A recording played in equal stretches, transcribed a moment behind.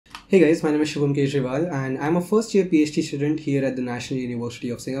Hey guys, my name is Shubham Kejriwal and I'm a first year PhD student here at the National University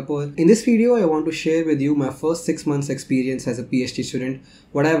of Singapore. In this video, I want to share with you my first 6 months experience as a PhD student,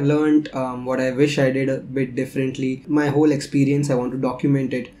 what I've learned, what I wish I did a bit differently, my whole experience. I want to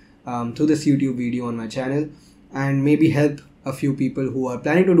document it through this YouTube video on my channel and maybe help a few people who are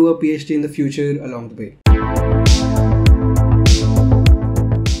planning to do a PhD in the future along the way.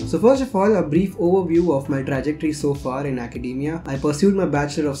 So first of all, a brief overview of my trajectory so far in academia. I pursued my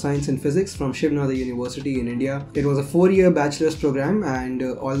Bachelor of Science in Physics from Shubham University in India. It was a 4-year bachelor's program and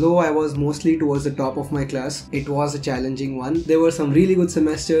although I was mostly towards the top of my class, it was a challenging one. There were some really good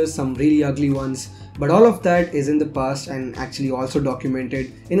semesters, some really ugly ones, but all of that is in the past and actually also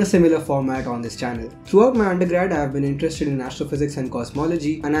documented in a similar format on this channel. Throughout my undergrad, I have been interested in astrophysics and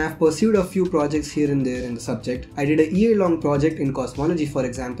cosmology and I have pursued a few projects here and there in the subject. I did a year-long project in cosmology, for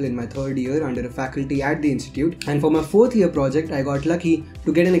example, in my 3rd year under a faculty at the institute, and for my 4th year project I got lucky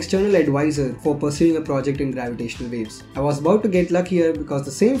to get an external advisor for pursuing a project in gravitational waves. I was about to get luckier because the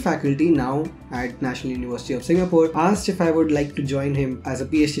same faculty now at National University of Singapore asked if I would like to join him as a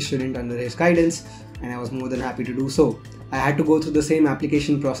PhD student under his guidance, and I was more than happy to do so. I had to go through the same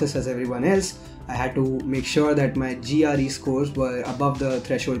application process as everyone else. I had to make sure that my GRE scores were above the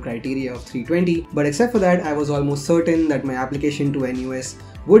threshold criteria of 320, but except for that, I was almost certain that my application to NUS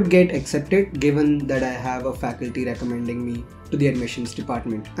would get accepted given that I have a faculty recommending me to the admissions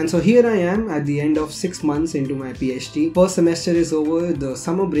department. And so here I am at the end of 6 months into my PhD. First semester is over, the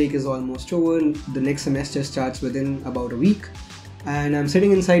summer break is almost over, the next semester starts within about a week. And I'm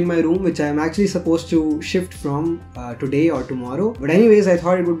sitting inside my room, which I'm actually supposed to shift from today or tomorrow. But anyways, I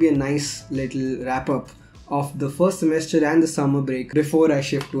thought it would be a nice little wrap up of the first semester and the summer break before I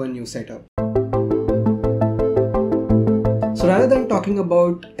shift to a new setup. So rather than talking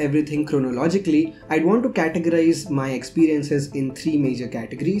about everything chronologically, I'd want to categorize my experiences in 3 major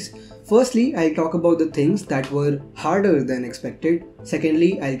categories. Firstly, I'll talk about the things that were harder than expected.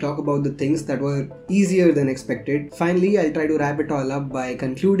 Secondly, I'll talk about the things that were easier than expected. Finally, I'll try to wrap it all up by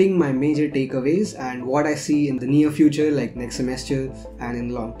concluding my major takeaways and what I see in the near future, like next semester and in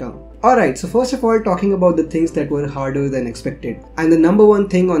the long term. Alright, so first of all, talking about the things that were harder than expected. And the number one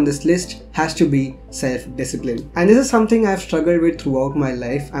thing on this list has to be self-discipline. And this is something I've struggled with throughout my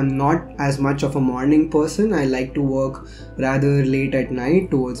life. I'm not as much of a morning person. I like to work rather late at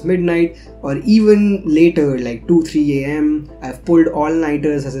night, towards midnight, or even later, like 2-3 AM. I've pulled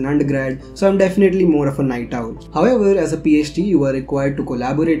all-nighters as an undergrad, so I'm definitely more of a night owl. However, as a PhD, you are required to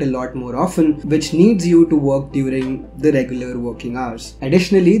collaborate a lot more often, which needs you to work during the regular working hours.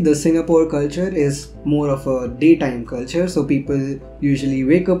 Additionally, the Singapore culture is more of a daytime culture, so people usually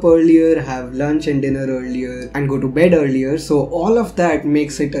wake up earlier, have lunch and dinner earlier, and go to bed earlier, so all of that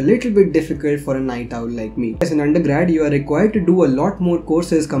makes it a little bit difficult for a night owl like me. As an undergrad, you are required to do a lot more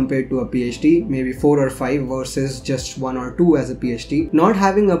courses compared to a PhD, maybe 4 or 5 versus just 1 or 2 as a PhD. Not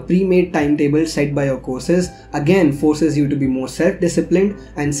having a pre-made timetable set by your courses again forces you to be more self-disciplined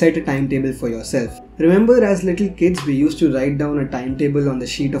and set a timetable for yourself. Remember, as little kids, we used to write down a timetable on the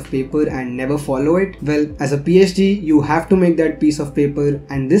sheet of paper and never follow it? Well, as a PhD, you have to make that piece of paper,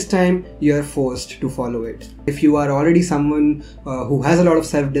 and this time you are forced to follow it. If you are already someone who has a lot of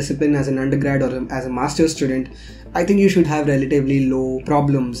self-discipline as an undergrad or as a master's student, I think you should have relatively low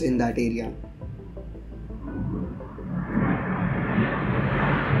problems in that area.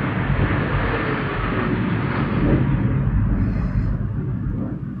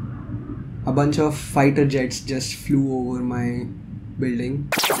 A bunch of fighter jets just flew over my building.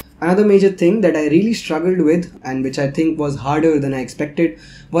 Another major thing that I really struggled with and which I think was harder than I expected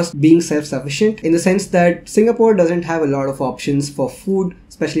was being self-sufficient, in the sense that Singapore doesn't have a lot of options for food,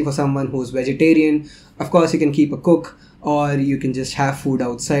 especially for someone who's vegetarian. Of course, you can keep a cook or you can just have food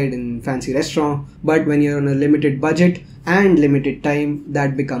outside in fancy restaurant, but when you're on a limited budget and limited time,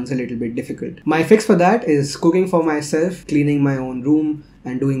 that becomes a little bit difficult. My fix for that is cooking for myself, cleaning my own room,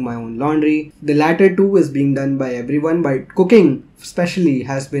 and doing my own laundry. The latter two is being done by everyone, but cooking especially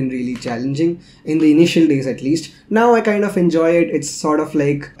has been really challenging in the initial days at least. Now I kind of enjoy it. It's sort of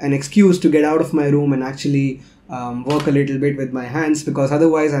like an excuse to get out of my room and actually work a little bit with my hands, because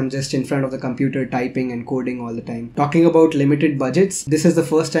otherwise I'm just in front of the computer typing and coding all the time. Talking about limited budgets, this is the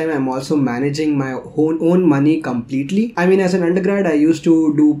first time I'm also managing my own money completely. I mean, as an undergrad, I used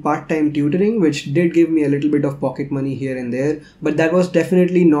to do part-time tutoring, which did give me a little bit of pocket money here and there, but that was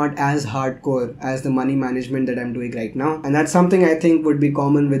definitely not as hardcore as the money management that I'm doing right now. And that's something I think would be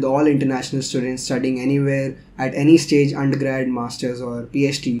common with all international students studying anywhere at any stage, undergrad, masters or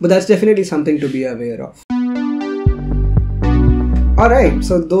PhD. But that's definitely something to be aware of. Alright,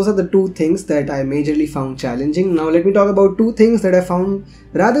 so those are the two things that I majorly found challenging. Now let me talk about two things that I found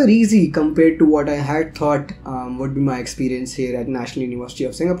rather easy compared to what I had thought would be my experience here at National University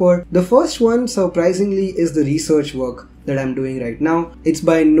of Singapore. The first one, surprisingly, is the research work that I'm doing right now. It's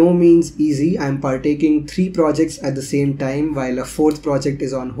by no means easy. I'm partaking 3 projects at the same time while a 4th project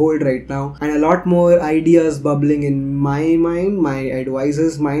is on hold right now, and a lot more ideas bubbling in my mind, my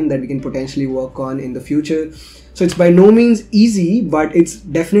advisor's mind, that we can potentially work on in the future. So it's by no means easy, but it's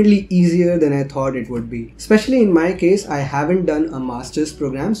definitely easier than I thought it would be. Especially in my case, I haven't done a master's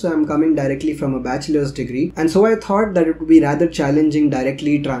program, so I'm coming directly from a bachelor's degree, and so I thought that it would be rather challenging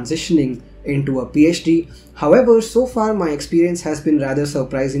directly transitioning into a PhD. However, so far my experience has been rather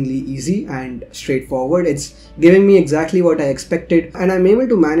surprisingly easy and straightforward. It's giving me exactly what I expected, and I'm able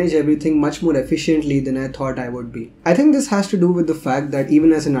to manage everything much more efficiently than I thought I would be. I think this has to do with the fact that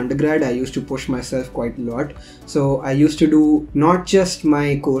even as an undergrad, I used to push myself quite a lot. So I used to do not just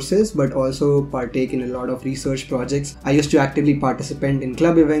my courses, but also partake in a lot of research projects. I used to actively participate in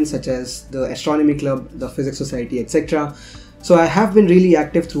club events such as the Astronomy Club, the Physics Society, etc. So I have been really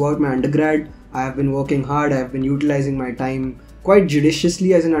active throughout my undergrad. I have been working hard. I have been utilizing my time quite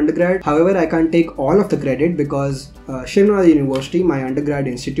judiciously as an undergrad. However, I can't take all of the credit because Shubham University, my undergrad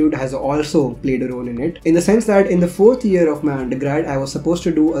institute, has also played a role in it. In the sense that in the 4th year of my undergrad, I was supposed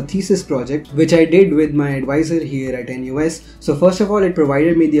to do a thesis project, which I did with my advisor here at NUS. So first of all, it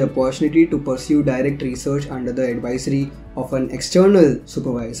provided me the opportunity to pursue direct research under the advisory of an external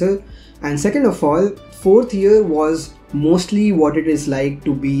supervisor. And second of all, 4th year was mostly what it is like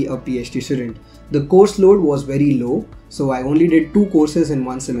to be a PhD student. The course load was very low, so I only did 2 courses in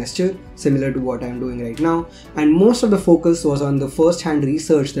one semester, similar to what I'm doing right now, and most of the focus was on the first-hand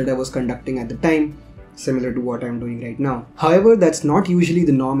research that I was conducting at the time, similar to what I'm doing right now. However, that's not usually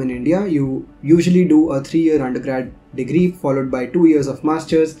the norm in India. You usually do a 3-year undergrad degree followed by 2 years of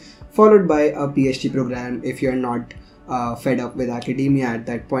masters, followed by a PhD program if you're not fed up with academia at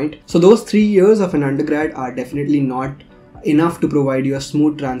that point. So those 3 years of an undergrad are definitely not enough to provide you a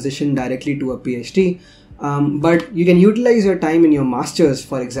smooth transition directly to a PhD. But you can utilize your time in your masters,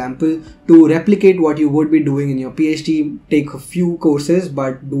 for example, to replicate what you would be doing in your PhD. Take a few courses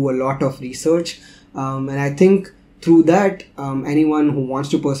but do a lot of research, and I think through that, anyone who wants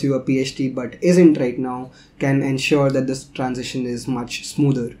to pursue a PhD but isn't right now can ensure that this transition is much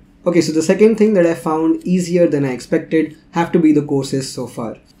smoother. Okay, so the second thing that I found easier than I expected have to be the courses so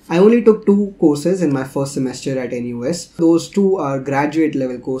far. I only took 2 courses in my first semester at NUS. Those 2 are graduate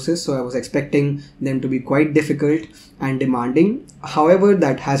level courses, so I was expecting them to be quite difficult and demanding. However,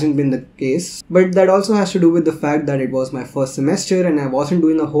 that hasn't been the case. But that also has to do with the fact that it was my first semester and I wasn't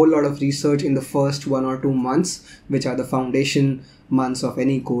doing a whole lot of research in the first 1 or 2 months, which are the foundation months of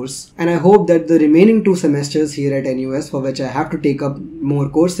any course. And I hope that the remaining 2 semesters here at NUS, for which I have to take up more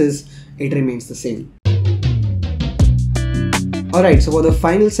courses, it remains the same. Alright, so for the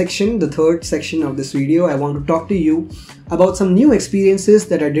final section, the third section of this video, I want to talk to you about some new experiences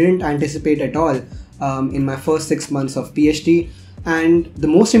that I didn't anticipate at all in my first 6 months of PhD. And the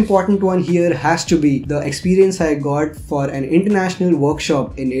most important one here has to be the experience I got for an international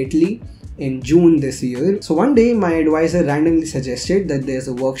workshop in Italy in June this year. So one day my advisor randomly suggested that there's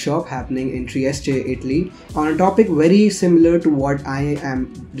a workshop happening in Trieste, Italy on a topic very similar to what I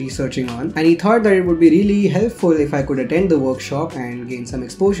am researching on, and he thought that it would be really helpful if I could attend the workshop and gain some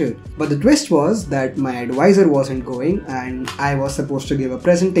exposure. But the twist was that my advisor wasn't going and I was supposed to give a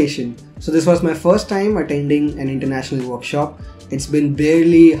presentation. So this was my first time attending an international workshop. It's been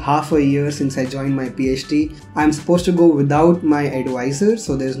barely half a year since I joined my PhD. I'm supposed to go without my advisor,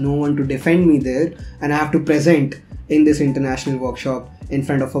 so there's no one to defend me there, and I have to present in this international workshop in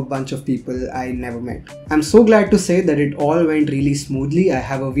front of a bunch of people I never met. I'm so glad to say that it all went really smoothly. I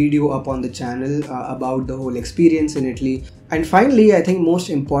have a video up on the channel about the whole experience in Italy. And finally, I think most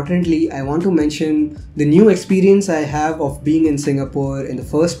importantly, I want to mention the new experience I have of being in Singapore in the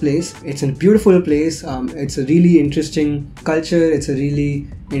first place. It's a beautiful place. It's a really interesting culture. It's a really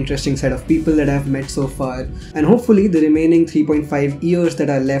interesting set of people that I've met so far. And hopefully the remaining 3.5 years that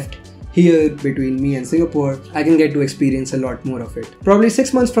are left here between me and Singapore, I can get to experience a lot more of it. Probably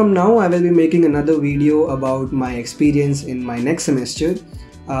 6 months from now, I will be making another video about my experience in my next semester.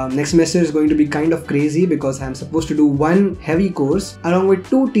 Next semester is going to be kind of crazy because I'm supposed to do 1 heavy course along with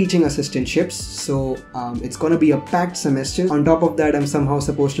 2 teaching assistantships. So it's gonna be a packed semester. On top of that, I'm somehow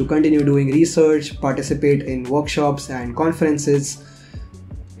supposed to continue doing research, participate in workshops and conferences.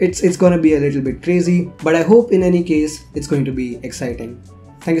 It's gonna be a little bit crazy, but I hope in any case, it's going to be exciting.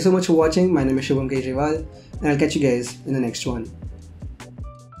 Thank you so much for watching. My name is Shubham Kejriwal, and I'll catch you guys in the next one.